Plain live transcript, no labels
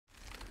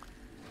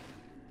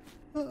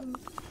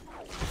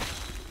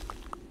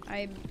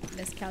I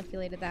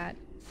miscalculated that.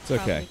 It's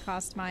okay. Probably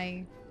cost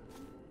my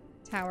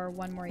tower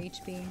 1 more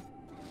HP.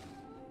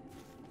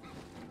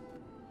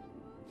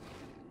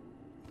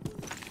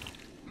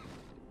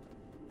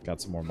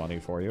 Got some more money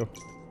for you.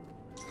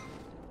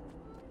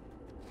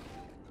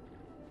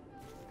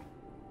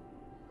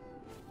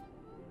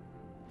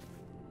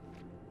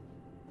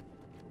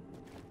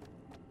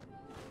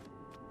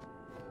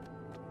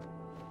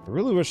 I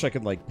really wish I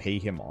could, like, pay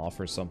him off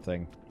or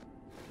something.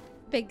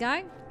 Big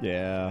guy?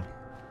 Yeah.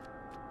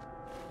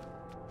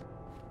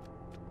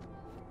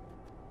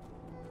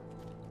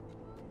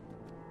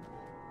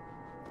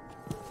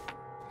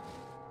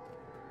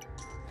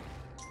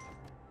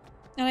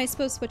 And I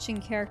suppose switching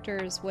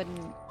characters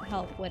wouldn't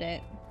help, would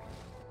it?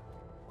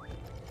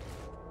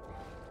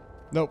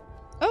 Nope.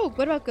 Oh,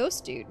 what about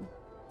Ghost Dude?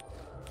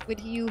 Would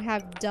you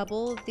have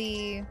double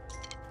the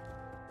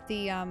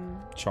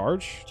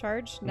Charge?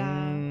 charge?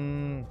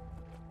 Nah.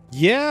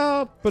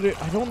 Yeah, but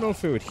I don't know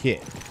if it would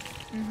hit.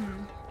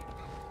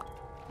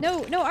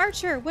 No, no,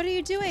 Archer, what are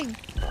you doing?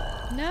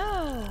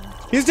 No.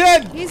 He's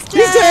dead! He's dead!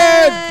 He's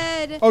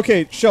dead!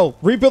 Okay, Shell,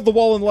 rebuild the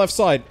wall on the left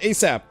side,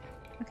 ASAP.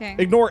 Okay.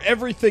 Ignore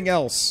everything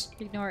else.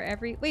 Ignore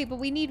every... Wait, but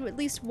we need at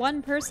least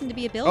one person to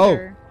be a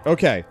builder. Oh,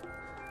 okay.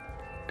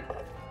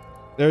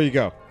 There you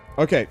go.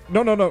 Okay.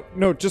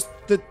 No, just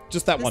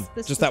that one.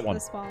 Just that one.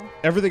 This wall.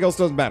 Everything else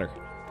doesn't matter.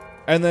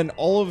 And then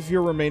all of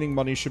your remaining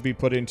money should be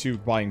put into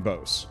buying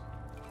bows.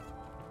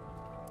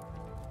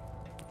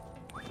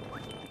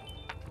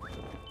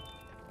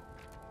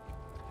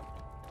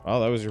 Oh,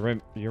 that was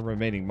your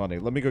remaining money.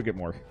 Let me go get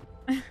more.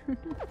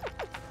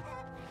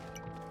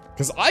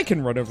 Because I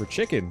can run over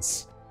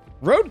chickens.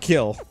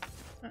 Roadkill.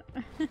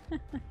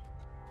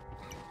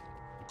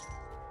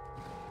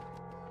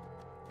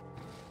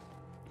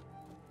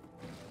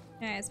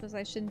 Yeah, I suppose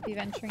I shouldn't be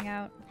venturing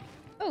out.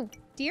 Oh,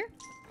 deer?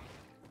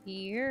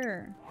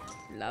 Deer.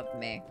 Love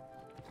me.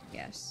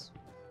 Yes.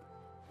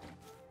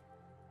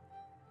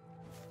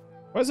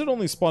 Why is it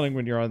only spawning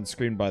when you're on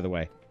screen, by the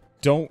way?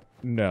 Don't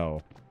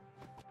know.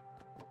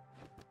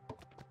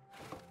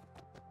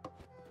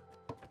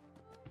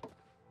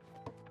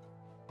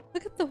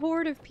 Look at the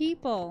horde of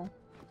people.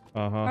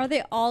 Uh-huh. Are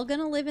they all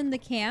gonna live in the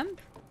camp?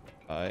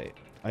 I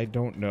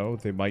don't know.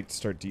 They might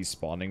start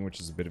despawning, which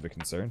is a bit of a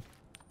concern.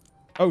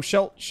 Oh,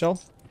 Shell.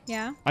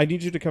 Yeah? I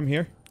need you to come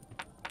here.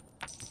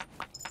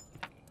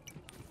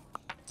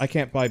 I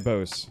can't buy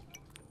bows.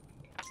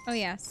 Oh,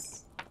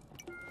 yes.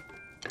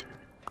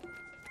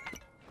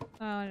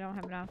 Oh, I don't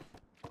have enough.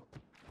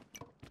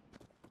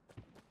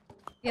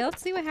 Yeah,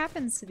 let's see what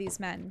happens to these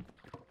men.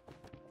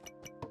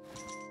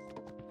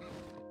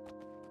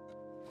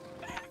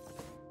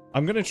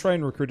 I'm gonna try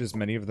and recruit as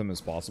many of them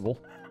as possible.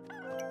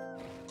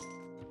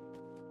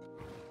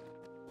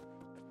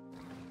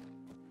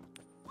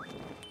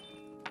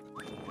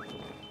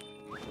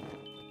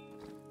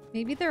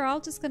 Maybe they're all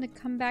just gonna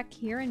come back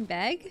here and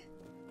beg?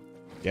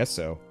 Guess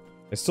so.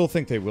 I still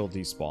think they will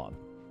despawn.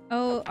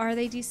 Oh, are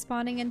they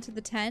despawning into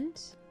the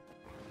tent?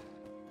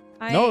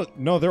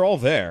 No, they're all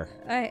there.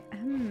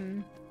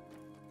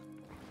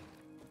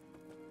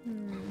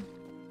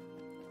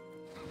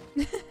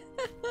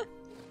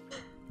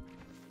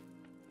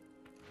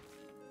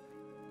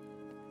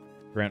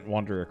 Grant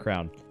Wanderer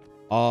crown.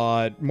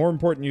 More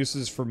important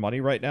uses for money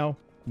right now.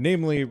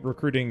 Namely,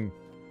 recruiting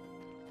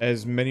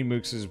as many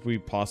mooks as we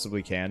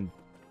possibly can.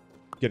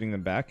 Getting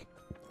them back.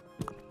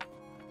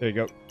 There you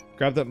go.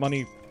 Grab that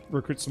money,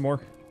 recruit some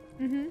more.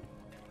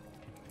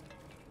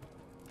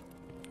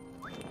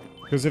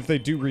 Because if they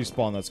do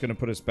respawn, that's going to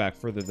put us back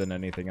further than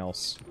anything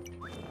else.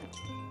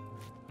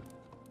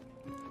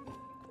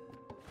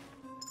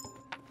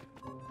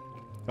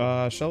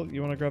 Shell,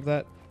 you want to grab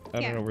that?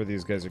 I don't know where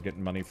these guys are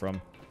getting money from.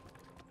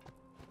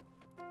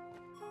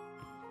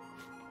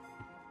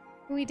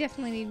 We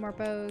definitely need more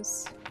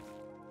bows.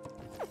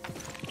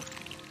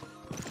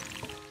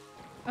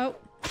 Oh,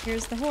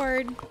 here's the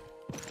horde.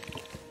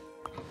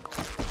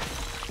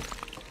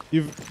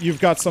 You've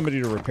got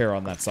somebody to repair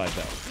on that side,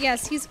 though.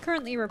 Yes, he's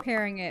currently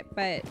repairing it,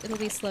 but it'll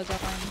be slow going.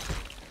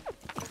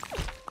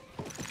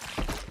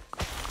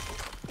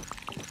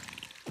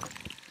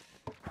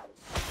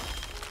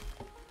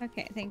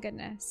 Okay, thank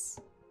goodness.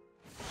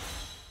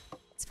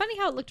 It's funny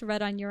how it looked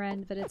red on your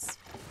end, but it's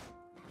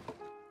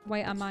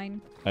white on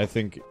mine. I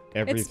think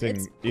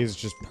everything is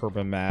just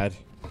perma-mad.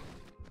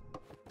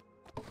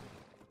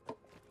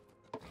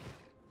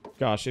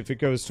 Gosh, if it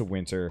goes to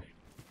winter,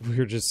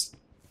 we're just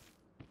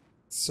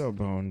so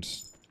boned.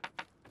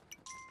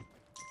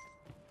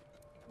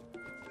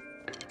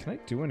 Can I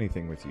do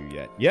anything with you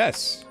yet?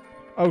 Yes!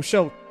 Oh,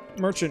 Shell,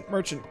 merchant,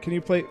 can you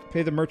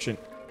pay the merchant?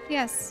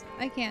 Yes,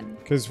 I can.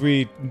 Because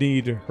we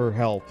need her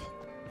help.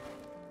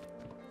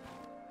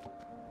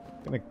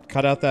 Gonna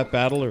cut out that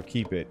battle or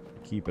keep it?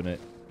 Keeping it.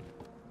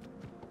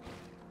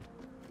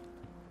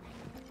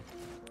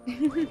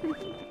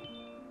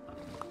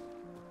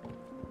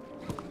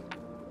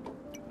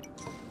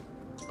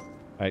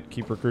 Alright,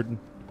 keep recruiting.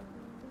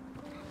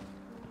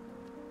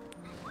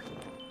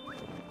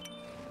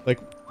 Like,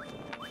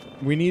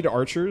 we need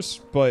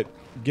archers, but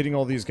getting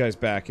all these guys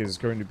back is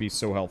going to be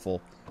so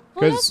helpful.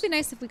 Well, it'd also be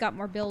nice if we got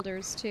more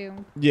builders, too.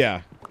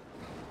 Yeah.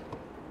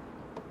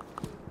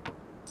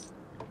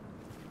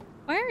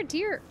 Why are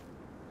deer...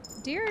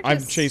 Deer just...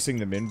 I'm chasing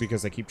them in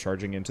because I keep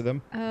charging into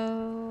them.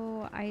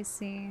 Oh, I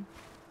see.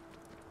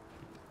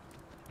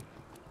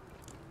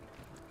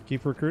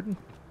 Keep recruiting.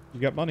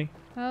 You got money.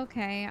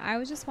 Okay, I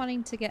was just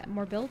wanting to get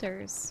more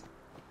builders.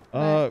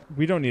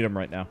 We don't need them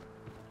right now.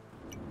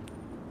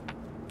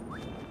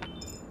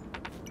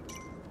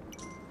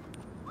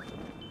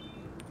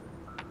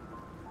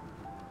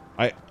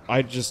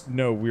 I just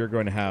know we're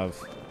going to have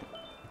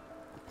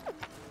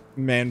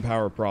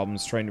manpower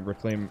problems trying to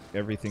reclaim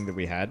everything that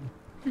we had.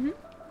 Mm-hmm.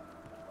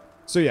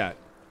 So yeah,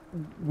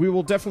 we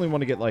will definitely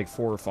want to get like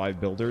 4 or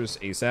 5 builders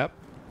ASAP.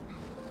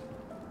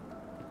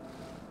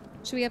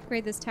 Should we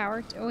upgrade this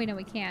tower? Oh, wait, no,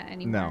 we can't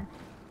anymore. No.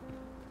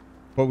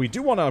 But we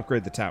do want to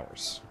upgrade the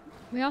towers.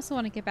 We also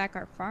want to get back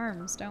our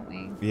farms, don't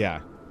we?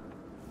 Yeah.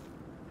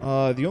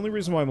 The only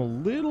reason why I'm a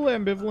little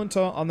ambivalent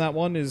on that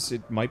one is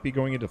it might be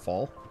going into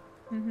fall.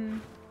 Mm-hmm.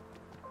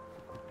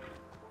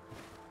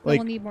 Like,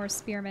 we'll need more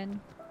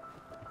spearmen.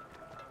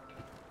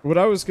 What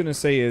I was going to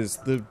say is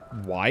the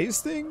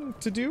wise thing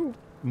to do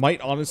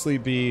might honestly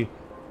be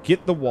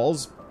get the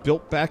walls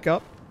built back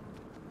up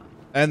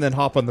and then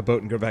hop on the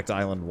boat and go back to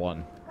Island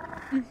 1.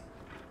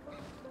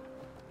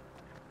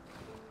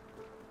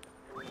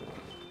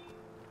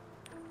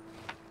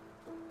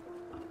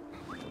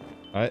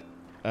 Alright,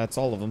 that's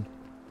all of them.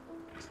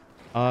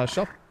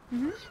 Shop.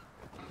 Mm-hmm.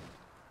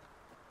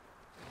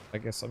 I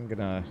guess I'm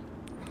gonna...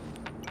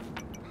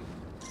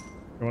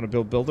 You want to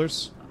build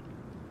builders?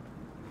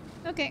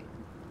 Okay.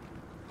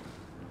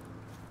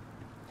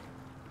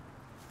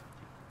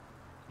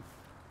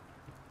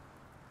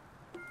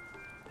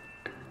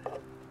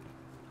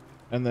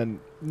 And then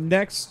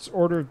next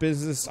order of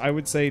business, I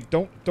would say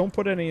don't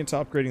put any into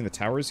upgrading the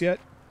towers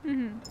yet.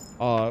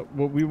 Mm-hmm.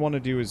 What we want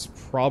to do is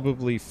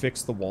probably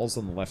fix the walls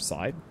on the left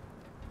side.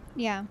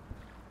 Yeah.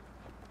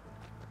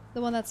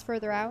 The one that's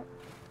further out?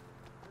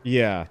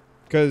 Yeah,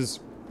 because...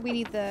 We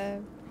need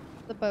the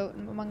boat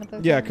among the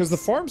Yeah, because the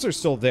farms are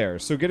still there,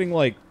 so getting,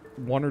 like,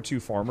 1 or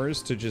 2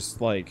 farmers to just,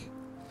 like,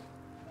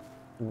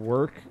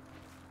 work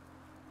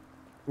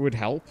would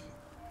help.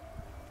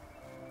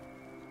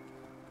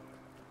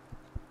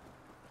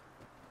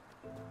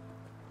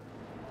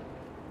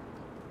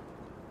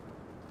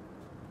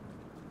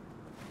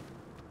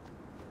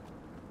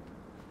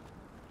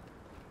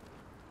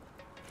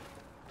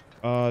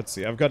 Let's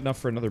see. I've got enough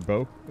for another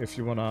bow, if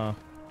you want to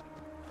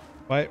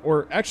buy it.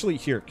 Or, actually,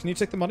 here. Can you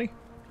take the money?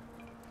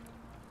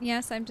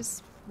 Yes, I'm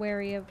just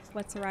wary of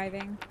what's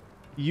arriving.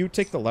 You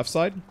take the left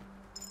side.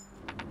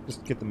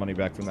 Just get the money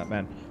back from that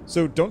man.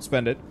 So, don't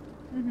spend it.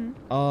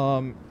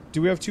 Mm-hmm.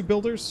 Do we have 2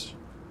 builders?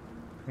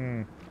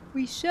 Hmm.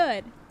 We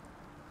should.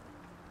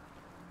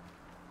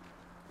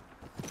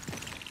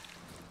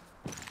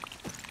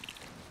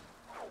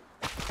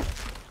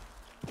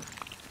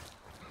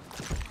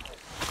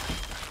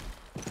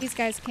 These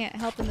guys can't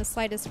help in the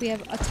slightest. We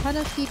have a ton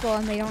of people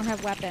and they don't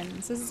have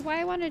weapons. This is why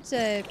I wanted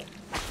to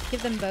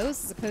give them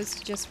bows as opposed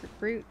to just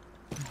recruit.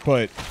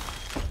 But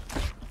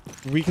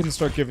we can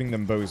start giving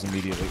them bows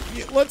immediately.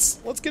 Yeah,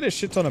 let's get a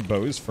shit ton of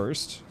bows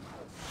first.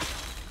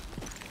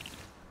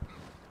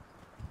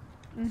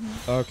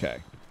 Mm-hmm. Okay.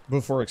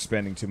 Before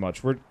expanding too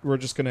much. We're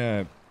just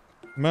gonna...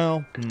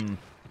 Well,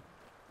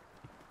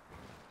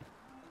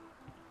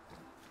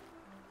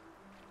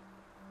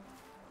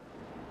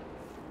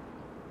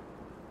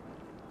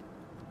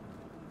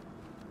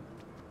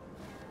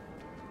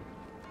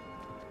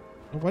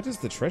 Why does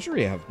the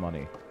treasury have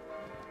money?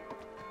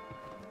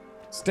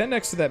 Stand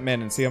next to that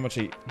man and see how much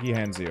he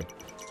hands you.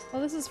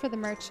 Well, this is for the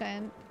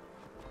merchant.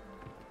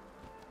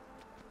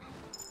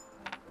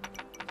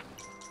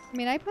 I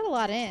mean, I put a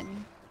lot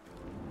in.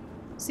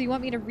 So you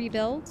want me to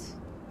rebuild?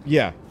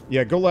 Yeah.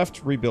 Yeah, go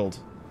left, rebuild.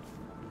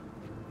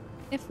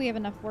 If we have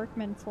enough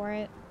workmen for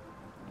it.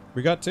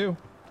 We got 2.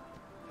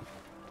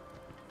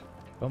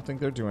 Don't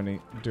think they're doing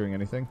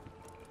anything.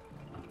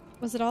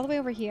 Was it all the way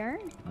over here?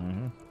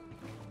 Mm-hmm.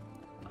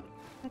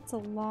 That's a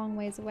long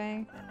ways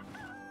away.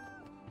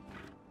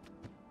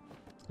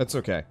 That's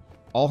okay.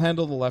 I'll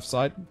handle the left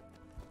side.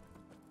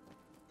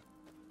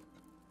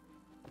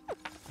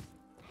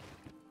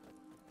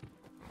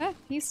 Ah,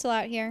 he's still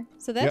out here.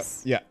 So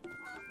this? Yep, yeah.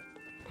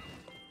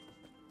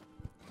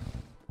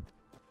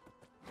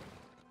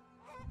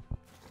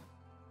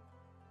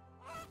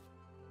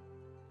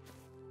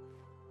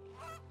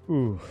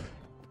 Ooh.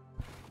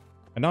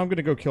 And now I'm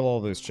gonna go kill all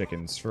those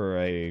chickens for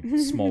a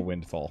small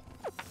windfall.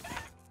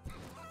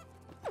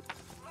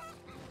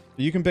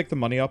 You can pick the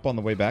money up on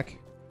the way back.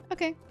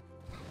 Okay.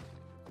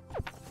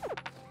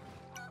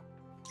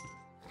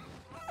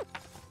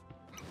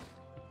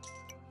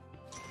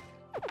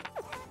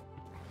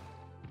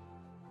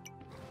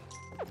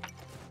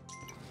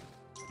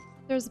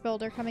 There's a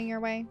builder coming your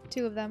way.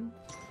 2 of them.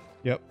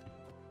 Yep.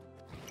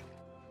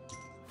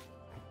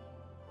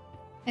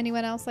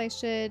 Anyone else I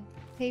should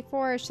pay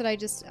for, or should I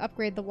just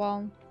upgrade the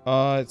wall?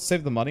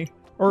 Save the money.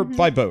 Or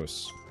buy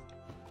bows.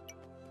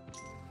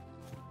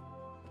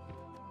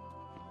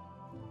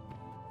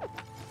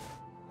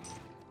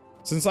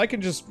 Since I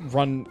can just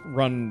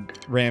run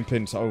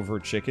rampant over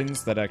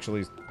chickens, that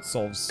actually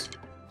solves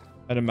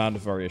an amount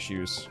of our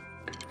issues.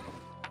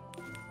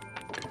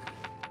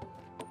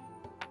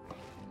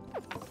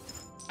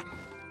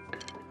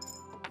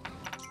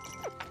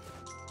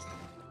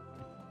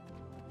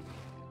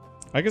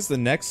 I guess the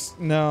next...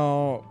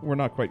 No, we're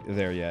not quite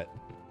there yet.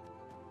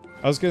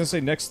 I was going to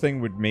say next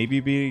thing would maybe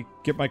be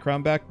get my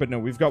crown back, but no,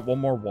 we've got one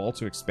more wall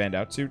to expand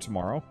out to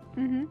tomorrow.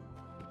 Mm-hmm.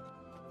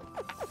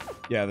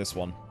 Yeah, this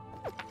one.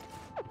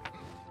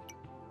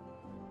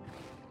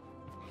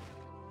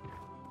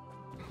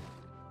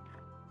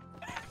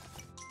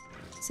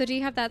 So do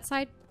you have that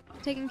side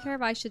taken care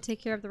of? I should take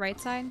care of the right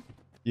side?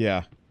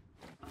 Yeah.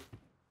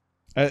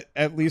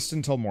 At least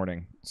until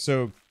morning.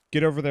 So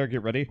get over there,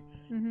 get ready.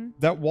 Mm-hmm.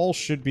 That wall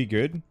should be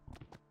good.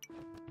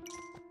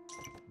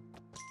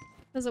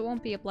 Because it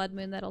won't be a blood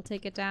moon that'll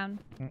take it down.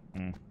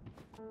 Mm-mm.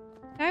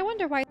 I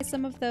wonder why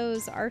some of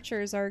those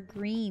archers are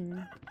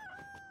green.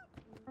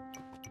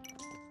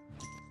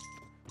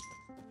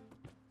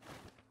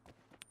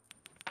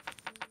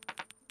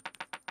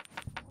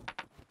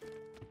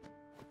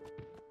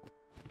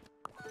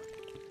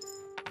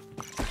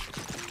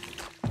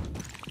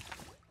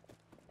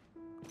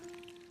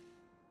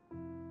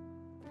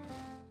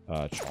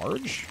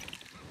 Charge?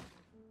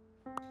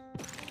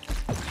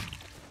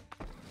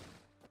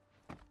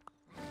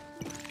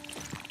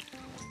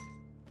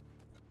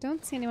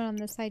 Don't see anyone on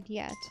this side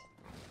yet.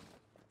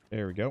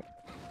 There we go.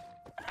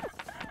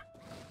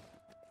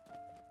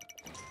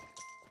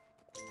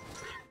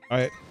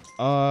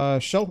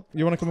 Alright, Shell,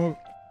 you wanna come over?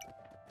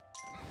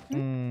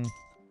 Hmm.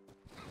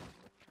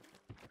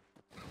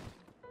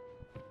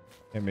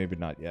 Yeah, maybe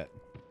not yet.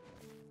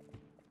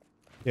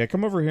 Yeah,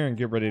 come over here and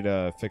get ready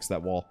to fix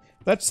that wall.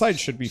 That side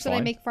should be fine. Should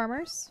I make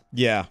farmers?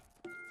 Yeah.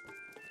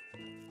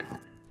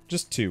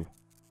 Just 2.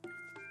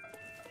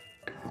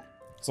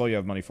 That's all you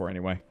have money for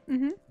anyway.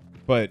 Mm-hmm.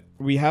 But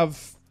we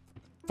have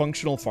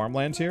functional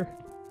farmland here.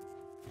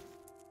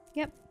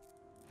 Yep.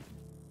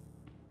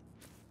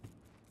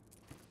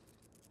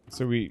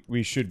 So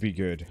we should be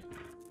good.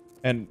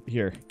 And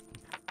here.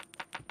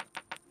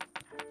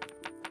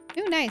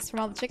 Ooh, nice.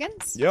 From all the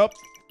chickens? Yep.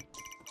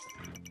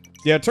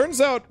 Yeah, it turns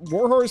out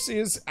Warhorse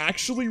is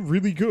actually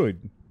really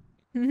good.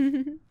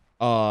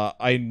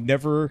 I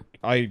never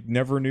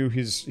knew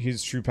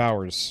his true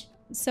powers.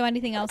 So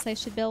anything else I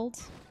should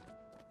build?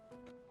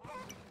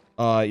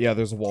 Yeah,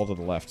 there's a wall to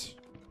the left.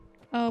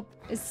 Oh,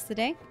 is this the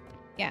day?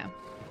 Yeah.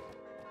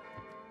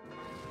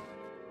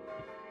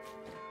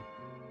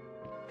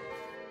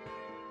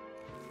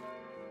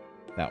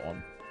 That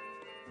one.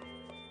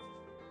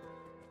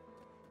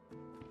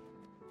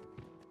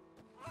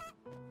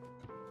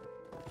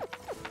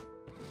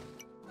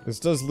 This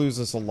does lose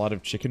us a lot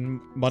of chicken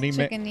money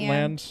Yeah.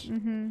 land.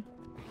 Mm-hmm.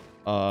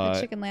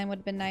 The chicken land would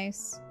have been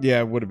nice.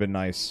 Yeah, it would have been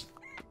nice.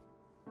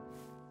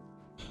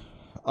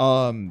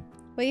 Well,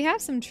 you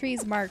have some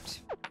trees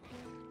marked.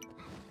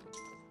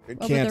 Oh,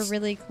 but they're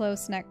really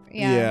close neck.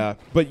 Yeah. Yeah,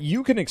 but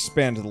you can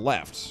expand to the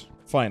left,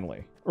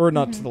 finally. Or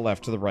not to the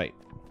left, to the right.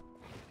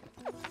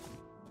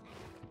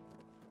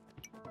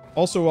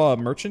 Also,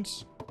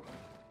 merchants.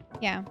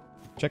 Yeah.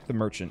 Check the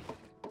merchant.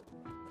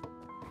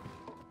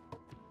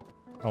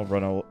 I'll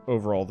run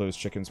over all those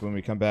chickens when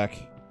we come back.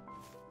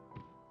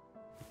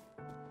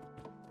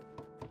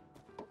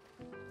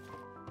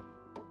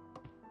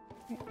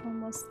 Okay,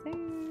 almost there.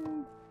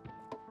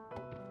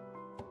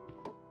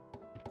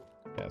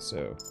 Yeah,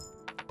 so...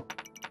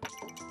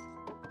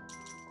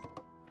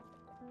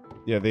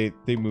 Yeah,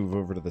 they move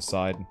over to the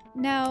side.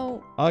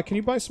 Now... Can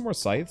you buy some more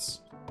scythes?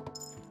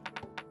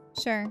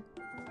 Sure.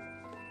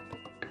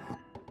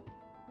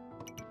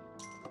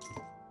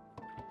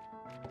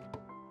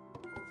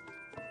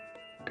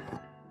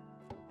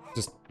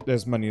 Just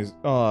as many as...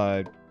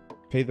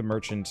 pay the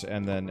merchant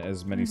and then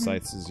as many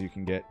scythes as you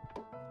can get.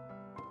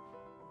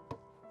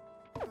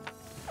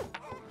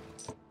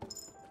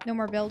 No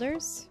more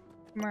builders?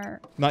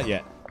 More... Not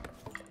yet.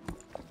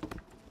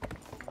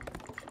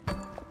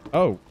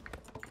 Oh.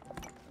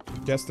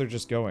 Guess they're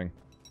just going.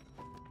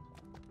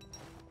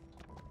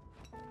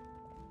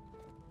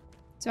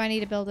 Do I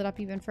need to build it up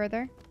even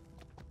further?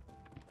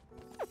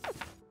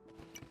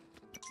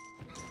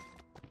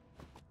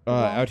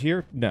 Out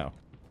here? No.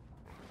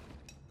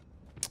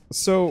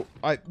 So,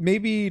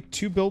 maybe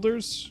 2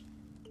 builders?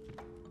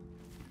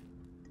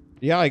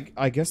 Yeah,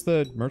 I guess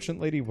the merchant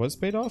lady was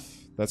paid off?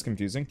 That's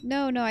confusing.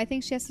 No, I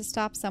think she has to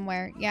stop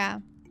somewhere. Yeah.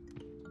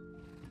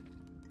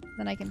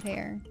 Then I can pay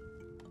her.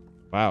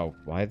 Wow,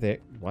 why the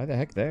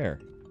heck there?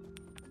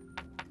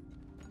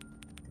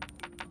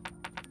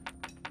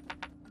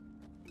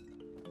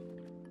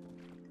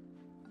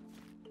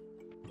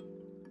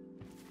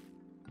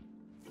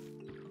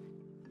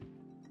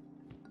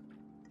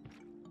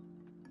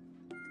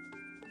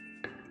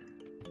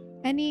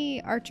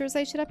 Any archers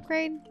I should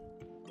upgrade?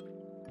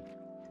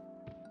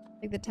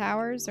 Like the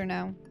towers or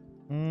no?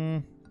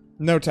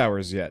 No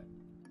towers yet.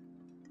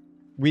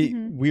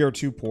 We are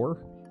too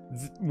poor.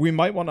 We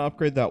might want to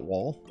upgrade that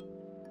wall.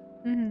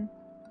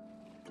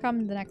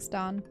 Come the next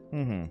dawn.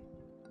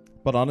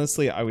 But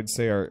honestly, I would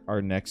say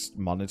our next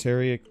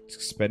monetary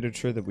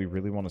expenditure that we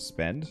really want to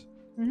spend,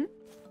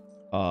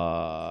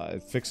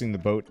 fixing the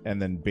boat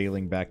and then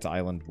bailing back to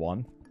Island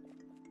 1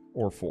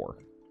 or 4.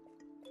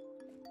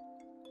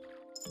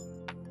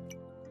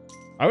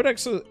 I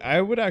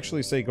would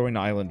actually say going to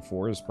Island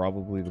 4 is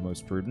probably the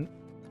most prudent.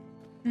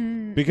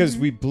 Because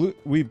we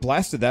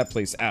blasted that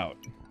place out.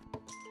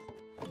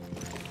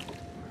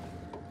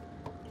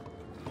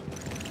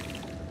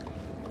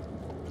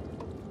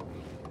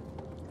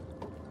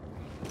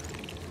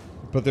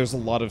 But there's a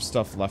lot of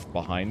stuff left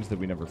behind that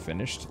we never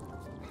finished.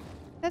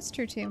 That's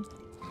true too.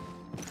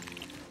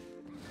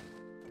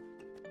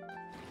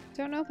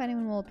 Don't know if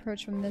anyone will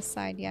approach from this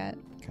side yet.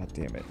 God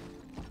damn it.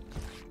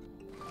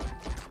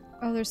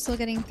 Oh, they're still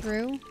getting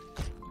through?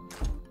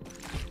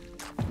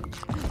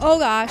 Oh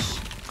gosh.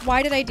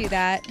 Why did I do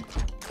that?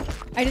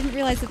 I didn't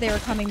realize that they were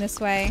coming this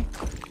way.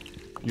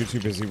 You're too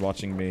busy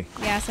watching me.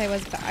 Yes, I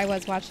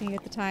was watching you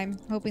at the time,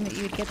 hoping that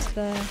you would get to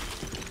the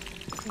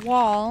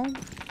wall.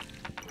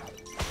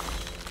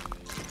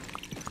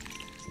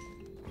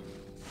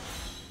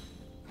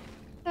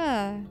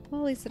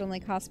 Well, at least it only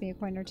cost me a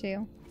coin or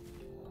two.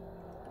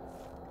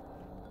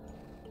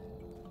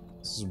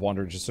 This is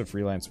Wander just a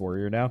freelance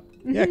warrior now?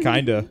 Yeah,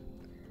 kinda.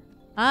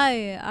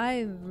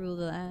 I rule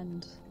the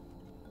land.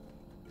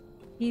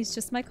 He's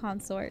just my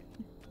consort.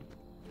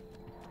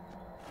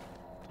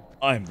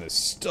 I'm the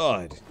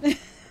stud.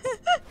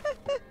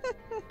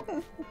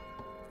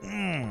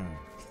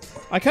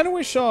 I kind of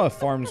wish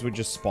farms would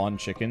just spawn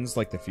chickens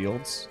like the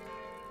fields.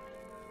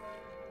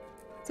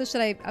 So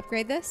should I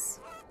upgrade this?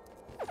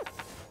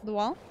 The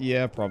wall?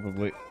 Yeah,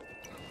 probably.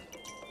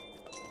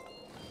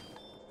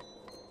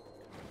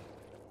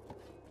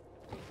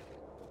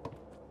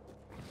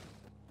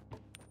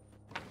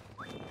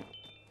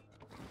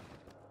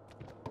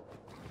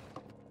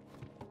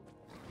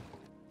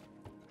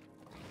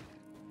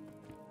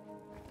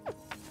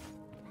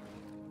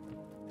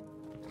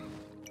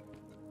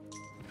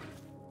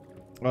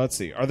 Let's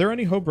see. Are there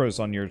any hobros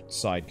on your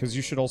side? Because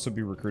you should also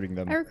be recruiting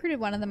them. I recruited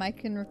one of them. I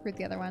can recruit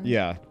the other one.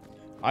 Yeah.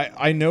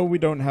 I know we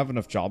don't have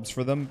enough jobs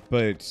for them,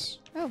 but...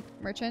 Oh,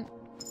 merchant.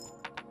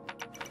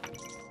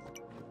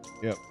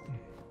 Yep.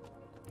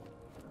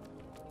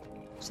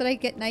 Should I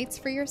get knights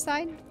for your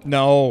side?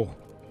 No.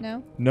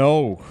 No?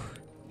 No.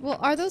 Well,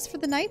 are those for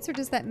the knights, or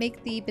does that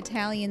make the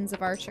battalions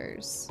of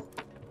archers?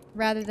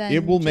 Rather than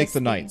It will make just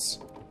the knights.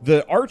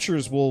 The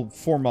archers will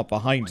form up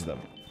behind them.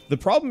 The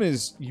problem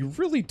is, you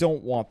really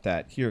don't want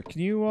that. Here,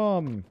 can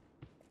you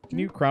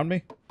crown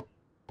me?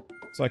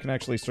 So I can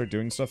actually start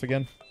doing stuff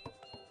again?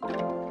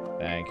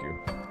 Thank you.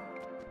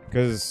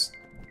 Because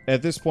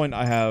at this point,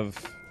 I have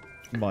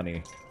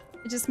money.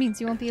 It just means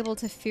you won't be able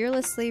to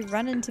fearlessly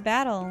run into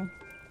battle.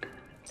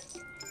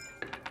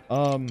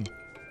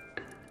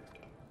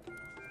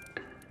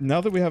 Now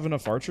that we have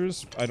enough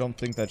archers, I don't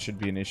think that should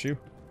be an issue.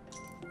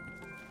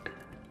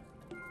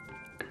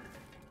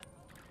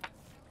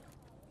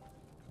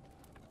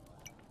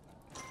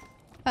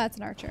 That's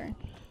an archer.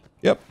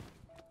 Yep.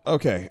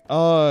 Okay.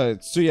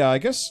 So yeah, I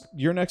guess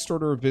your next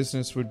order of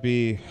business would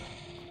be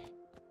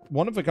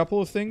one of a couple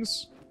of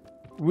things.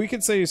 We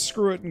could say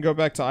screw it and go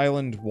back to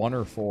Island 1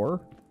 or 4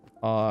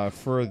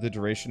 for the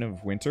duration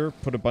of winter.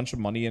 Put a bunch of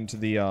money into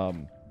the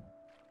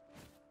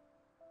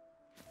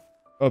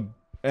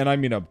and I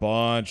mean a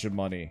bunch of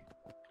money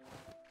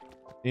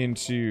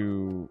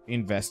into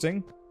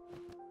investing.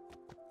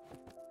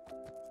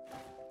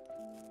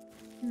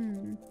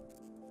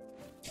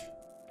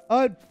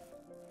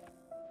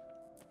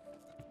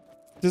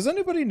 Does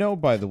anybody know,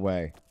 by the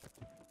way,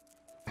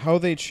 how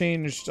they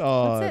changed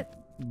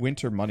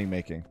winter money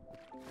making?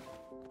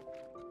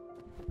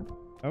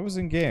 I was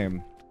in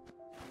game.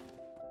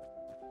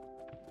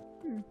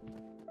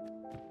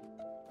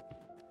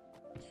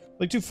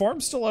 Like, do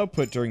farms still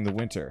output during the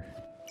winter?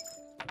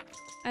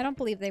 I don't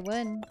believe they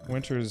would.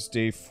 Winter is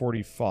day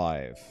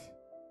 45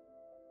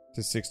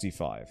 to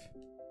 65.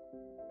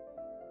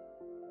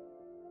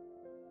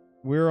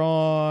 We're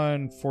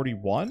on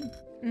 41?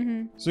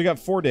 Mm-hmm. So we got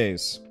 4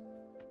 days.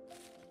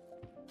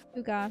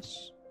 Oh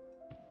gosh.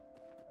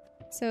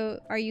 So,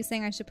 are you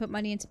saying I should put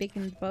money into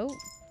making the boat?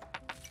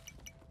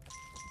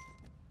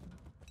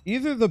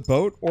 Either the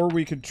boat, or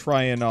we could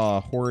try and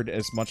hoard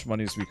as much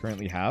money as we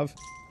currently have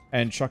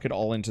and chuck it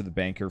all into the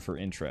banker for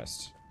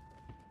interest.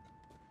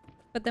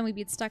 But then we'd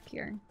be stuck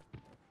here.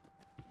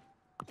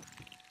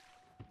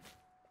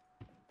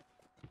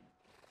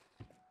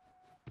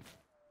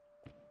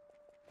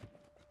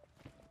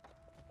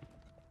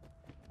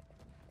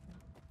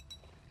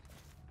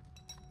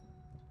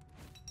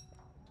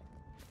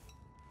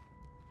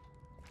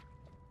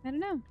 I don't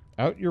know.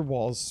 Out your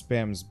walls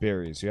spams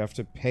berries. You have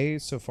to pay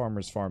so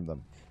farmers farm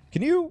them.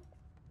 Can you...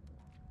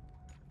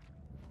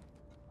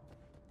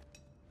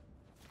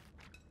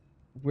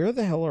 Where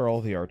the hell are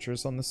all the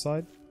archers on this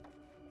side?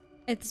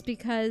 It's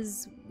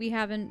because we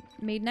haven't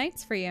made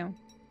knights for you.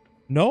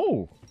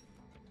 No!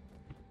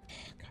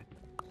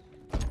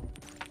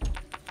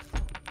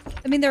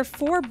 I mean, there are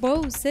 4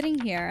 bows sitting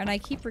here, and I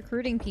keep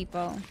recruiting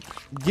people.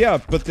 Yeah,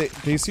 but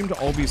they seem to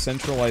all be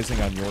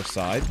centralizing on your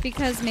side.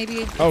 Because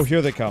maybe... Oh,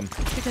 here they come.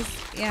 Because,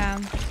 yeah.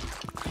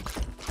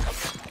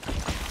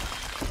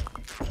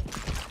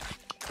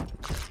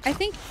 I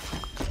think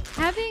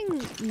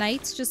having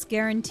knights just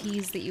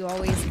guarantees that you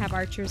always have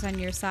archers on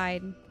your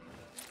side.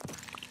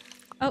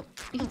 Oh,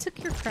 he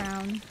took your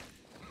crown.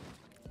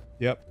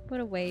 Yep. What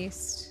a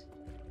waste.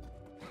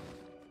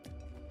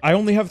 I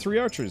only have 3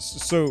 archers,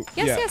 so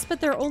Yes, yeah. yes,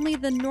 but they're only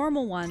the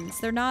normal ones.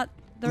 They're not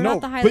the No,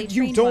 highly but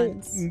you trained don't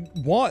ones.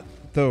 want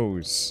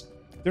those.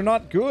 They're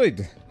not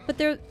good.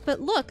 But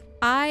look,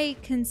 I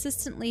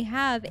consistently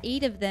have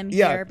 8 of them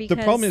Yeah, here because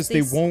the problem is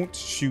they won't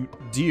shoot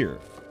deer.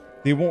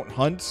 They won't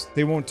hunt.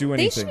 They won't do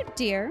anything. They shoot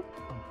deer.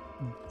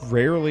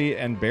 Rarely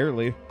and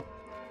barely.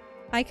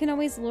 I can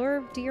always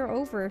lure deer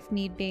over if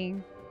need be.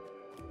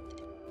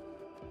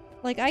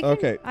 Like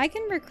I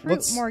can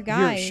recruit more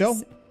guys. Here,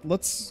 Shell,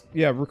 let's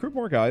recruit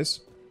more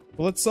guys.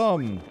 Well, let's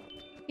Here,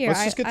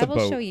 let's just get I the will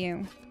boat. show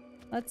you.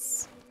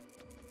 Let's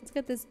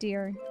get this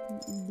deer.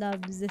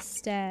 Loves the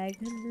stag.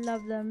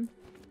 Love them.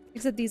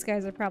 Except these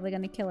guys are probably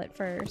gonna kill it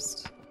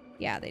first.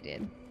 Yeah, they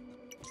did.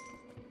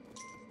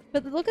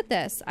 But look at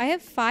this. I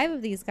have 5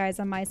 of these guys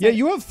on my side. Yeah,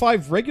 you have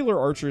 5 regular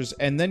archers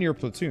and then your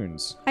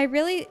platoons. I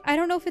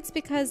don't know if it's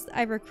because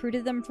I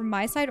recruited them from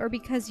my side or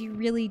because you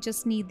really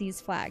just need these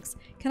flags.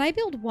 Can I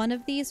build one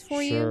of these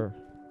for you?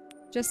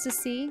 Just to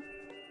see?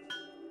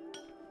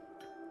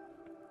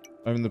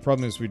 I mean, the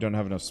problem is we don't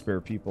have enough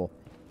spare people.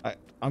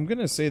 I'm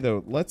gonna say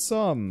though, let's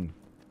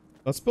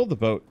build the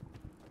boat.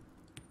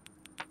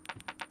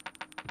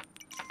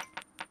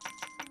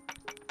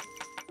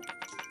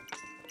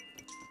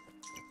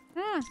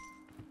 Ah.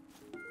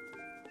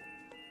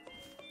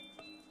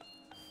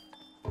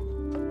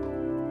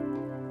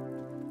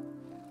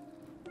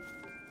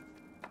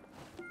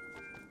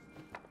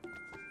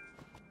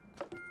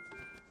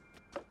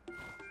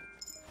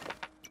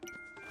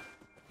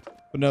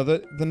 But no,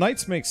 the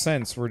knights make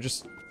sense. We're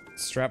just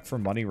strapped for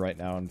money right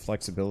now and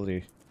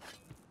flexibility.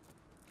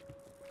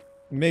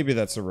 Maybe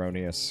that's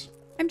erroneous.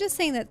 I'm just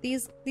saying that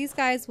these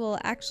guys will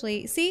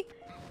actually... See?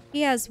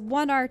 He has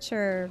 1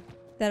 archer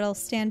that'll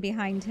stand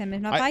behind him.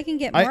 And if I can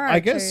get more archers... I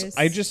guess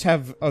I just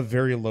have a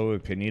very low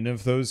opinion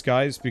of those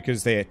guys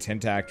because they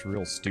tend to act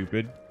real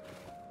stupid.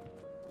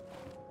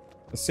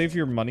 Save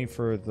your money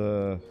for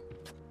the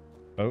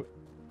boat.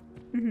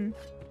 Mm-hmm.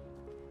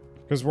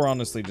 Because we're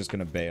honestly just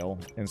going to bail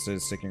instead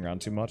of sticking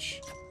around too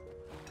much.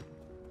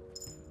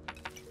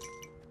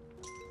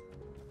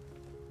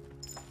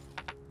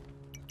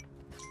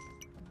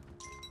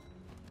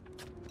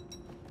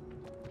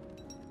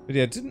 But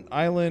yeah, didn't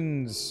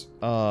Island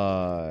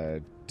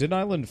 4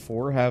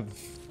 have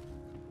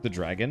the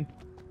dragon?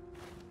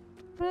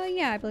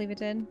 Yeah, I believe it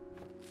did.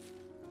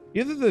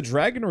 Either the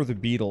dragon or the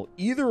beetle.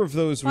 Either of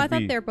those would be... I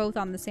thought they're both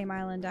on the same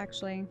island,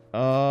 actually.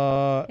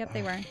 Yep,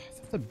 they were. I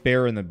thought the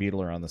bear and the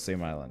beetle are on the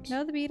same island.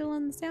 No, the beetle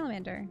and the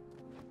salamander.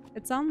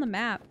 It's on the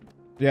map.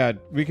 Yeah,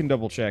 we can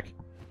double check.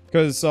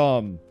 Because,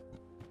 oh!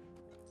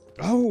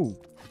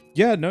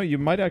 Yeah, no, you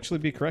might actually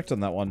be correct on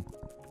that one.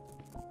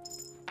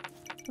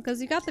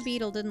 Because you got the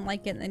beetle, didn't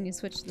like it, and then you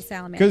switched to the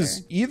salamander.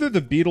 Because either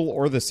the beetle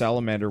or the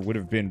salamander would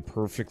have been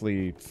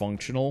perfectly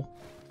functional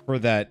for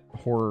that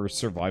horror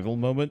survival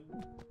moment.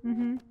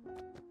 Mm-hmm.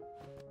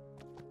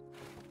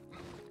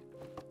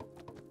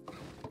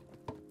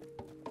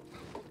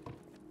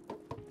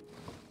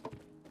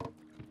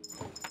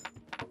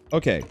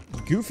 Okay,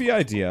 goofy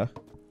idea.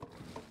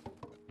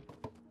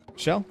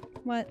 Shell?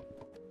 What?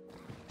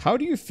 How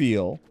do you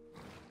feel?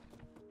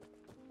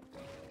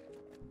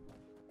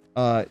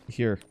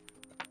 Here.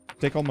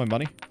 Take all my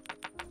money.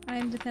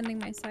 I'm defending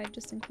my side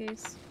just in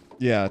case.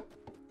 Yeah,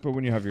 but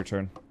when you have your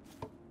turn.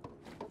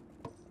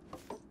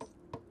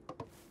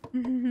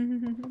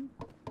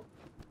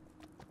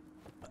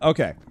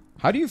 Okay.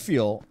 How do you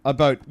feel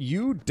about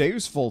you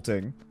Deus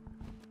Volting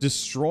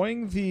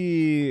destroying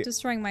the...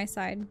 Destroying my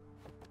side.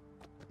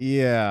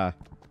 Yeah.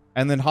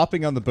 And then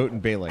hopping on the boat and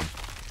bailing?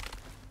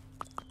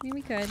 I mean,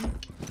 we could.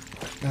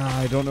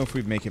 I don't know if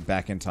we'd make it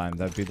back in time.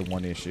 That'd be the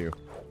one issue.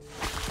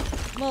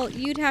 Well,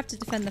 you'd have to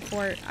defend the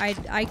fort.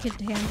 I could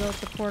handle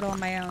the portal on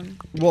my own.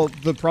 Well,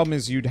 the problem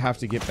is you'd have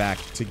to get back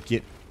to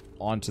get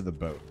onto the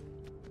boat.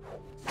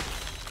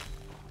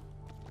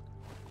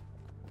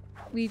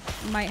 We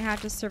might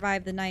have to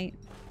survive the night.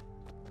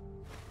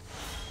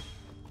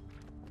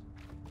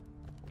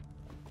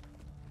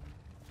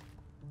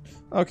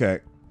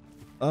 Okay.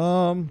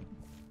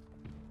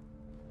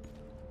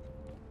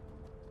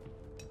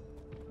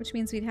 Which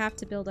means we'd have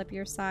to build up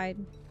your side.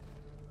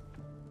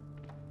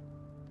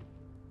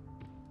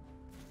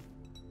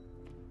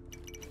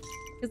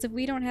 Because if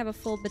we don't have a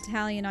full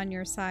battalion on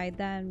your side,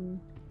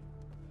 then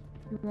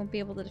you won't be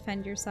able to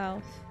defend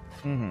yourself.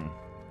 Mm-hmm.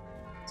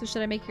 So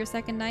should I make your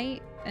second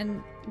knight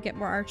and get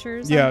more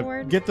archers Yeah, on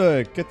board? get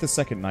the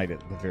second knight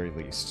at the very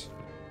least.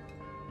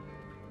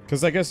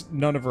 Because I guess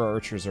none of our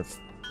archers are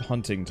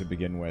hunting to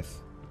begin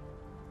with.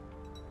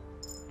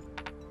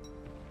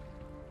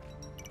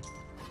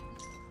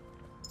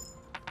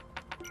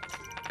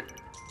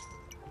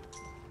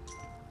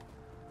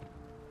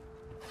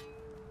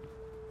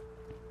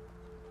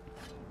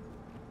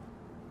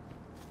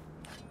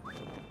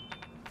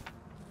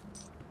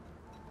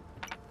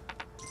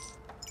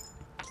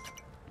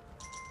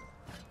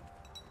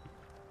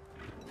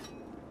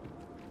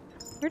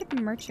 Where did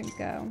the merchant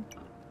go?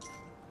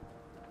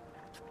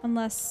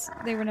 Unless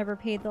they were never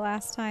paid the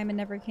last time and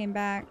never came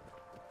back.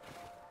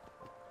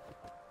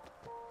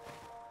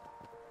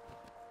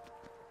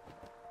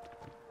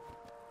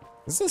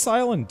 Is this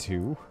island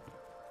 2?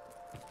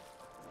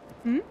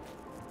 Hmm?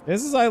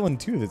 This is island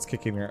 2 that's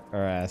kicking our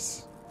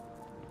ass.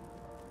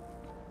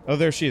 Oh,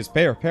 there she is.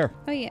 Pay her, pay her.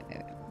 Oh, yeah.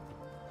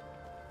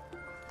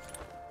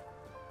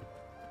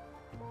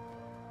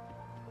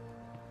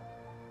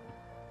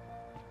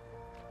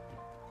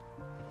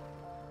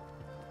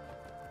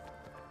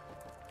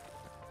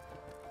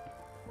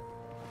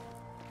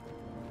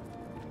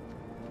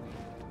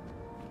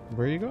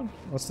 Where are you going?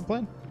 What's the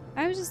plan?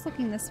 I was just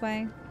looking this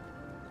way.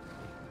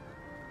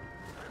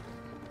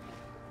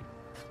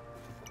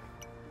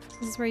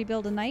 This is where you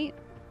build a knight?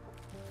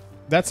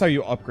 That's how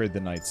you upgrade the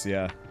knights,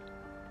 yeah.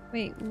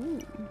 Wait, ooh.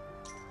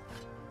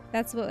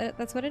 That's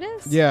what it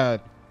is? Yeah,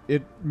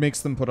 it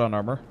makes them put on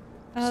armor.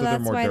 Oh, so that's they're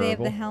more why durable. they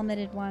have the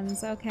helmeted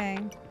ones. Okay.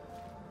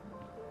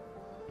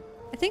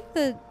 I think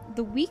the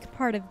weak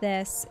part of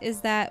this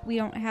is that we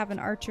don't have an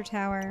archer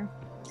tower.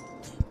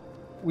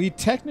 We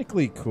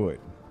technically could.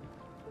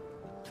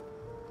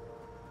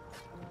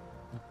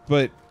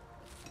 But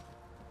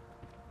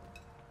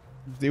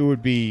it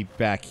would be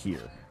back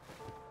here.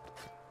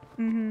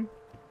 Mm-hmm.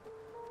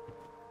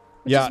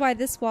 Which Yeah. is why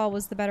this wall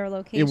was the better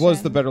location. It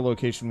was the better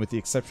location with the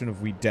exception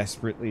of we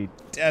desperately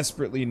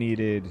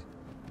needed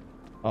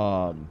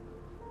oh,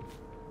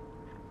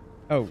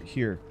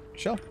 here.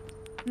 Shell.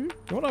 Hmm? You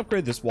want to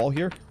upgrade this wall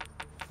here?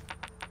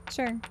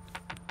 Sure.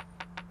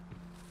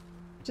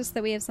 Just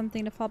that we have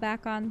something to fall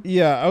back on.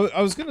 Yeah,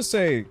 I was gonna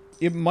say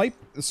the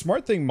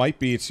smart thing might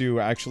be to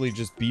actually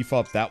just beef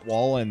up that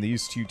wall and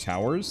these two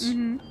towers.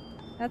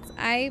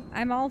 Mm-hmm.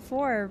 I'm all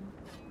for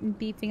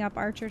beefing up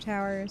archer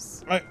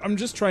towers. I'm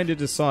just trying to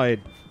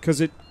decide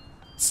because it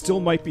still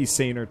might be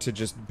saner to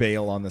just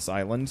bail on this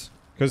island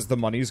because the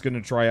money's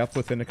gonna dry up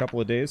within a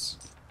couple of days.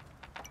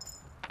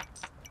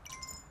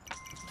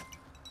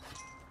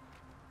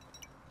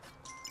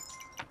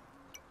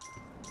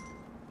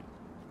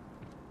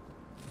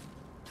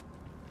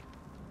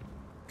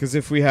 Because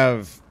if we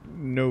have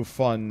no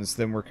funds,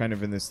 then we're kind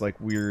of in this, like,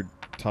 weird,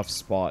 tough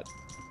spot.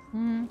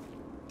 Mm-hmm.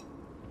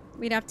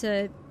 We'd have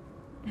to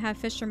have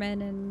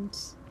fishermen, and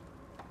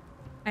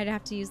I'd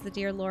have to use the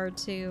deer lord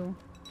to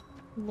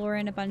lure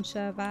in a bunch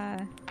of,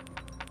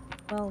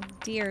 well,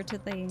 deer to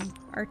the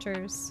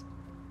archers.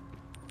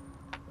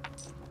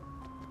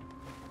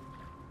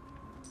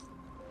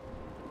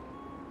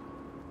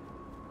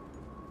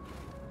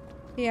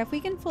 Yeah, if we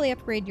can fully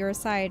upgrade your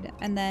side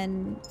and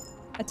then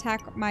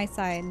attack my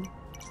side,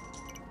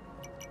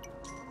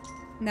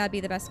 that'd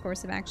be the best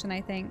course of action, I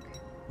think.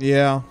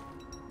 Yeah.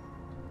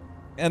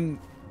 And,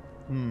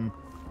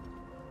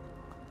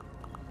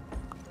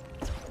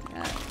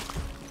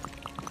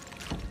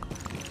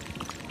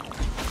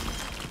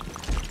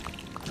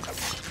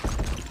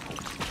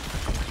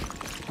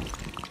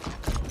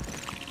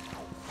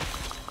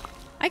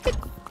 I could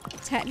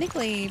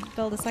technically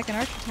build a second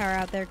archer tower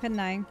out there, couldn't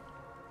I?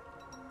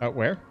 out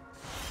where?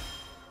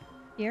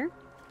 Here?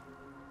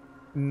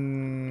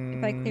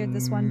 If I cleared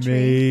this one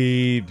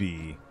tree.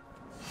 Maybe.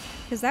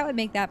 Because that would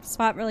make that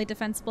spot really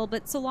defensible,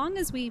 but so long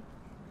as we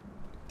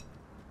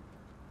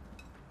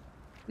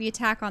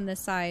attack on this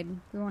side,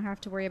 we won't have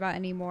to worry about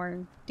any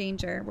more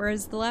danger.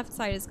 Whereas the left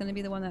side is going to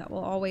be the one that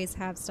will always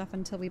have stuff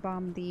until we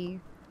bomb the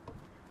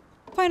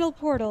final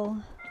portal.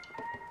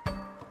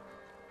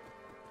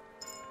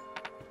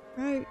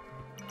 Right.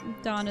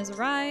 Dawn has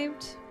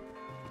arrived.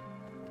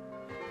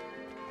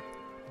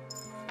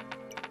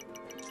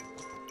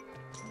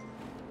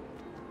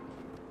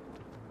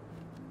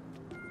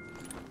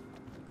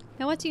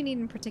 Now, what do you need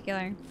in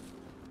particular?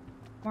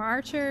 More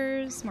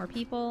archers? More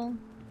people?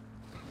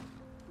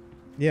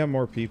 Yeah,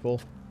 more people.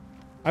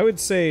 I would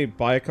say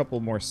buy a couple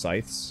more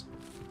scythes.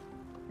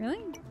 Really?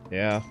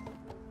 Yeah.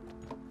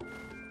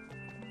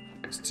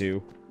 It's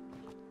 2.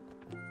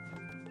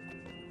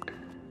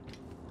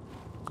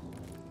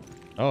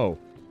 Oh.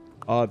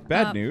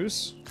 Bad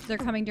news. They're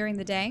coming during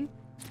the day?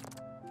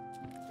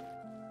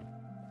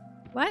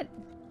 What?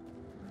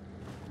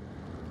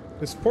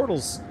 This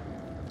portal's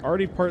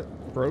already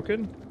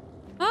broken.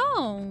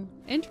 Oh,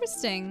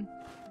 interesting.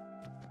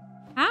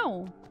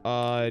 How?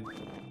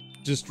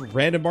 Just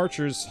random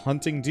archers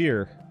hunting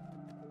deer.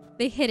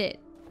 They hit it.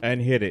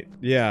 And hit it.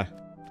 Yeah.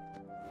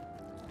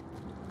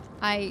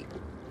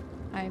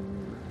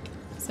 I'm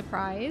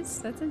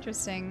surprised. That's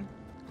interesting.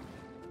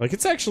 Like,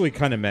 it's actually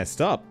kind of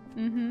messed up.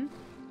 Mm-hmm.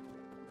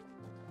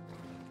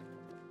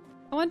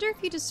 I wonder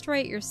if you destroy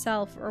it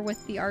yourself or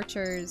with the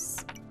archers,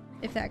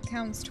 if that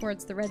counts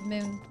towards the red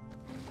moon.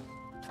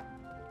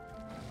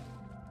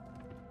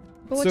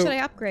 But what So, should I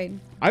upgrade?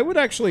 I would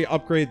actually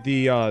upgrade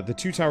the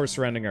 2 towers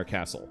surrounding our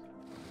castle.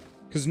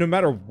 Because no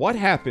matter what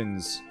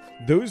happens,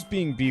 those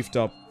being beefed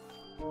up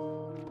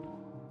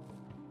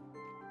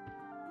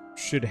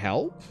should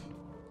help.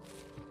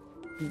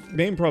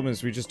 Main problem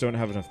is we just don't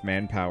have enough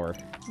manpower.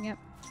 Yep.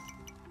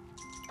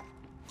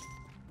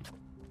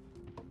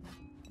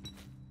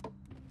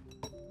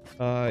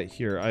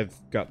 Here, I've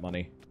got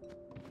money.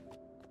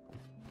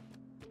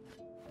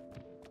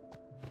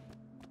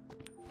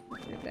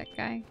 Where's that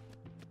guy?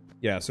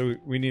 Yeah, so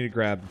we need to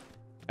grab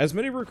as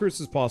many recruits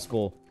as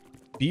possible.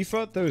 Beef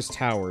up those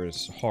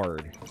towers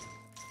hard.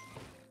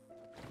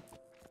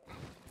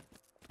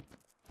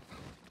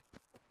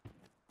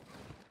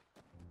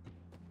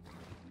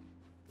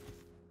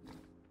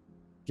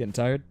 Getting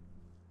tired?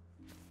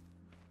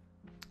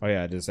 Oh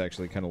yeah, it is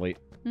actually kind of late.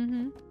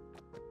 Mm-hmm.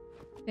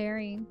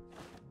 Very.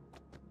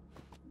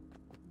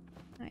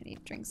 I need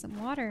to drink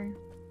some water.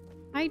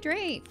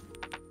 Hydrate!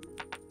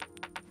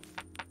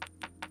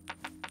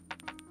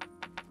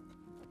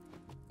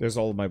 There's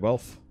all of my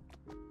wealth.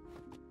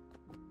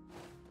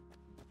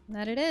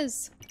 That it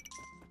is.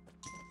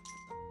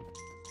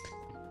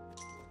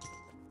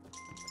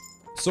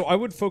 So I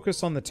would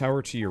focus on the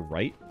tower to your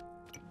right,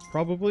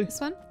 probably. This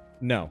one?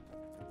 No,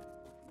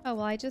 Oh,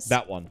 well, I just...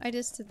 that one. I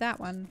just did that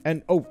one.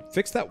 And, oh,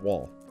 fix that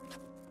wall.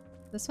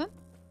 This one?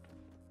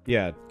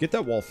 Yeah, get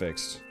that wall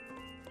fixed.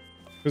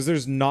 Because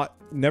there's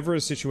never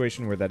a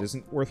situation where that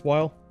isn't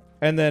worthwhile.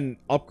 And then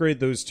upgrade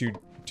those two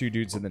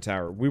dudes in the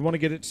tower. We want to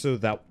get it so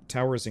that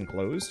tower is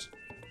enclosed.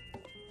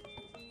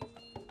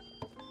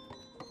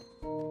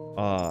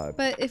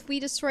 But if we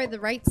destroy the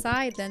right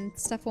side, then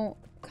stuff won't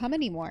come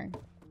anymore.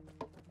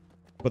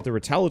 But the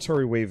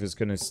retaliatory wave is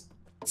going to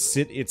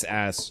sit its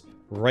ass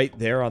right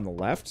there on the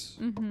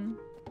left. Mm-hmm.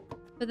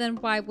 But then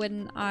why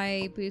wouldn't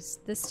I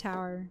boost this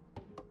tower?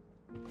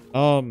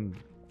 I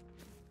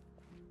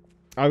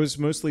was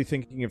mostly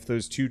thinking if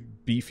those two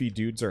beefy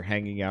dudes are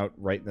hanging out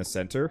right in the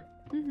center,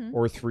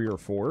 or 3 or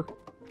 4,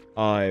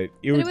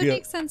 it would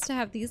make sense to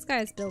have these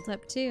guys built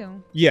up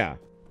too. Yeah.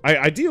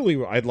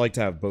 Ideally, I'd like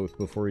to have both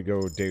before we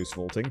go Deus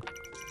Volting.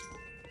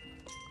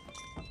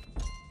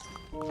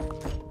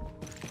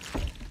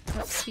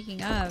 Well,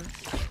 speaking of...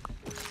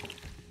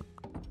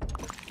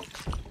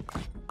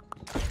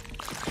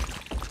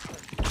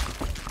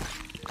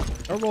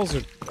 Our walls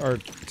are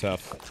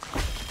tough.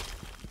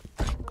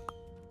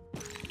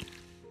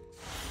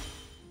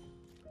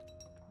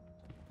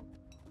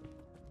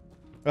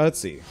 Let's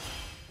see.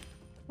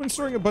 When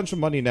storing a bunch of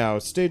money now,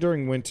 stay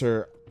during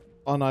winter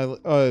on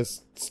island.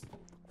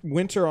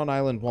 Winter on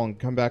island 1.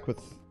 Come back with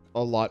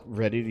a lot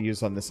ready to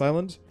use on this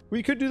island.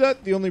 We could do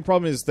that. The only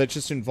problem is that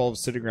just involves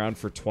sitting around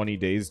for 20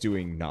 days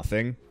doing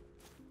nothing,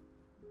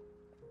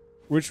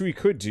 which we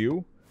could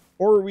do,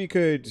 or we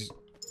could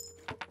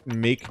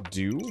make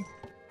do.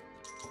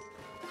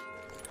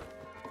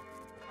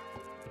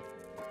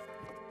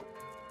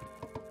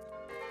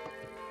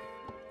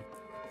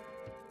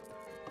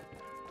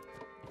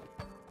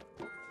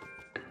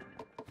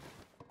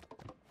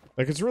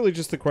 Like, it's really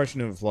just the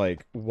question of,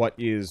 like, what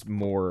is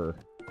more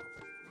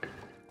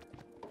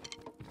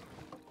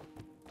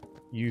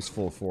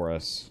useful for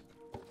us.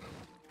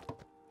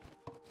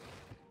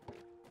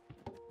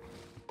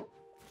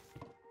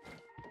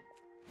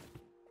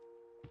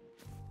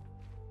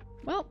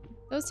 Well,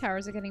 those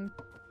towers are getting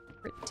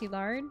pretty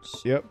large.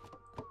 Yep.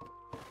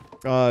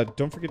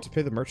 Don't forget to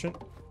pay the merchant.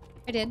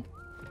 I did.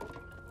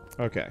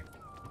 Okay.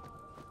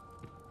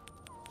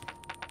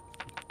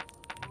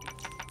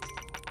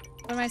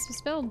 What am I supposed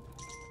to build?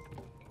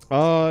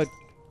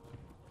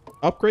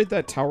 Upgrade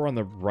that tower on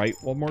the right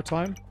one more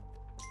time.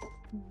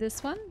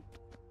 This one?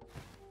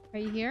 Are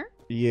you here?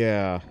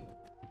 Yeah.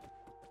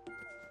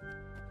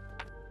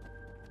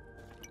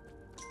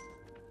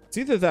 It's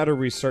either that or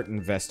we start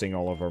investing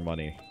all of our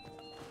money.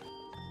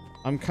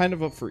 I'm kind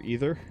of up for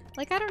either.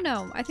 Like, I don't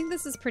know. I think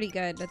this is pretty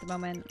good at the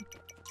moment.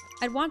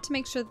 I'd want to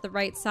make sure that the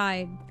right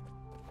side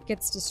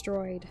gets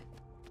destroyed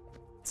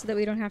so that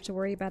we don't have to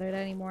worry about it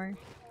anymore.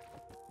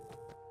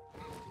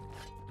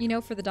 You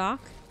know, for the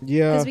dock?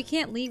 Yeah. Because we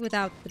can't leave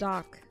without the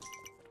dock.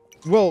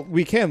 Well,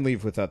 we can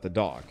leave without the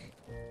dock.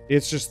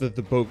 It's just that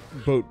the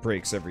boat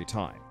breaks every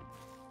time.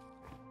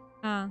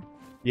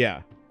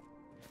 Yeah.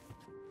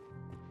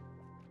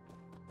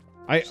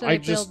 Should I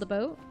build the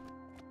boat?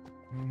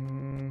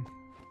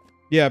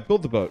 Yeah,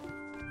 build the boat.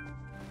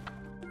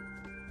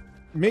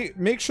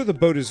 Make sure the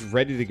boat is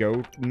ready to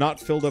go,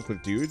 not filled up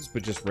with dudes,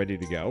 but just ready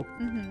to go.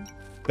 Mm-hmm.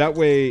 That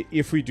way,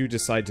 if we do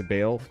decide to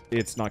bail,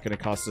 it's not going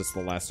to cost us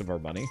the last of our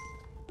money.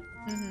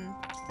 Mm-hmm.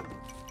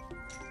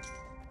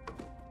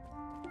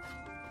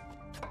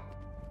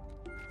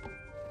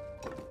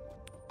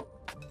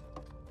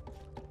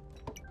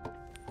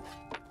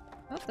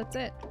 Oh, that's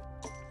it.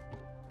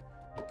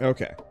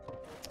 Okay.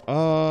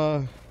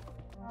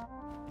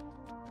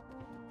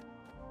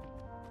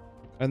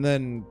 And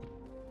then...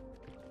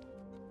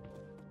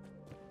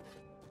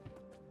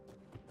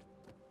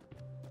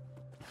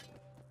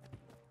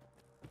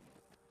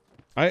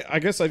 I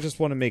guess I just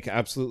want to make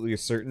absolutely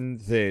certain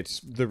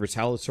that the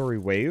retaliatory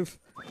wave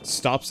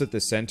stops at the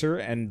center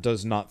and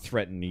does not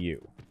threaten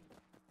you.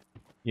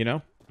 You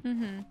know?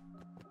 Mm-hmm.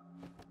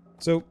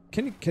 So,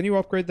 can you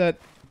upgrade that?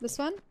 This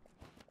one?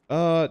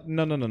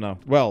 No.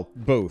 Well,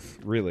 both,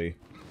 really.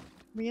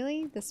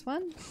 Really? This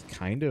one?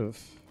 Kind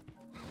of.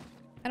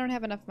 I don't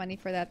have enough money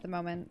for that at the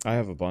moment. I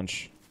have a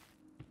bunch.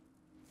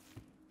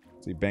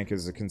 See, bank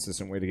is a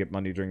consistent way to get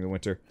money during the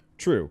winter.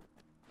 True.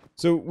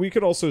 So we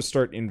could also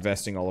start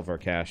investing all of our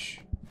cash.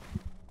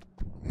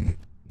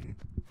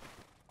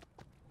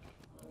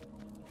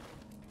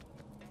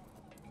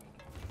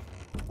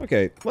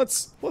 Okay,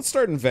 let's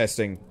start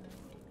investing.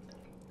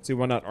 See,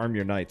 why not arm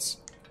your knights?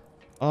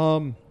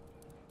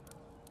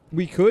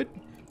 We could.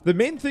 The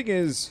main thing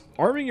is,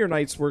 arming your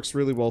knights works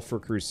really well for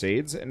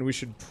crusades, and we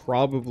should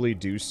probably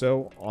do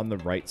so on the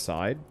right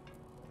side.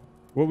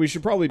 What we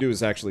should probably do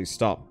is actually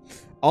stop.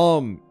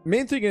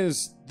 Main thing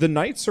is, the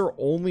knights are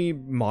only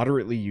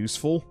moderately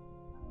useful.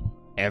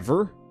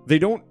 Ever. They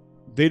don't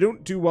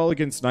do well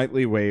against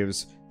nightly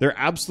waves. They're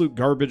absolute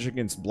garbage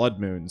against blood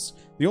moons.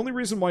 The only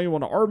reason why you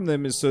want to arm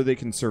them is so they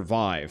can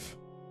survive.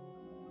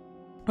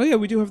 Oh yeah,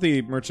 we do have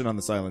the merchant on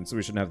this island, so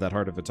we shouldn't have that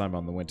hard of a time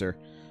on the winter.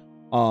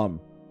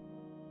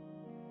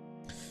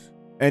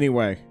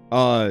 Anyway,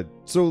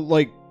 so,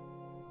 like,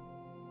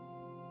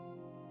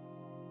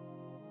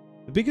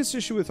 the biggest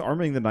issue with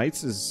arming the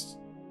knights is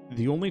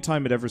the only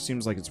time it ever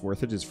seems like it's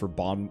worth it is for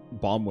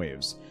bomb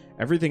waves.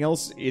 Everything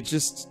else,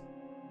 it's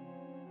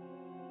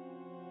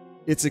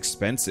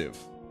expensive.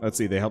 Let's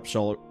see, they help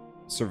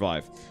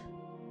survive.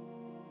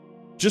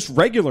 Just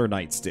regular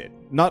knights did,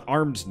 not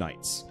armed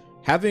knights.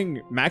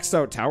 Having maxed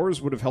out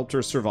towers would have helped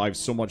her survive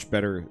so much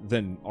better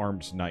than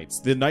armed knights.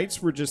 The knights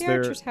were just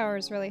there. The archer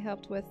towers really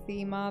helped with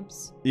the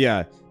mobs.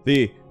 Yeah,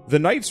 the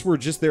knights were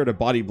just there to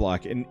body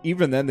block, and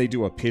even then they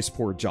do a piss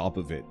poor job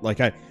of it. Like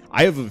I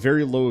have a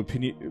very low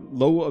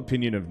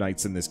opinion of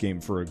knights in this game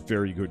for a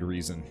very good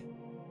reason,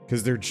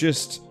 because they're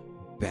just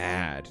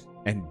bad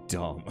and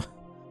dumb.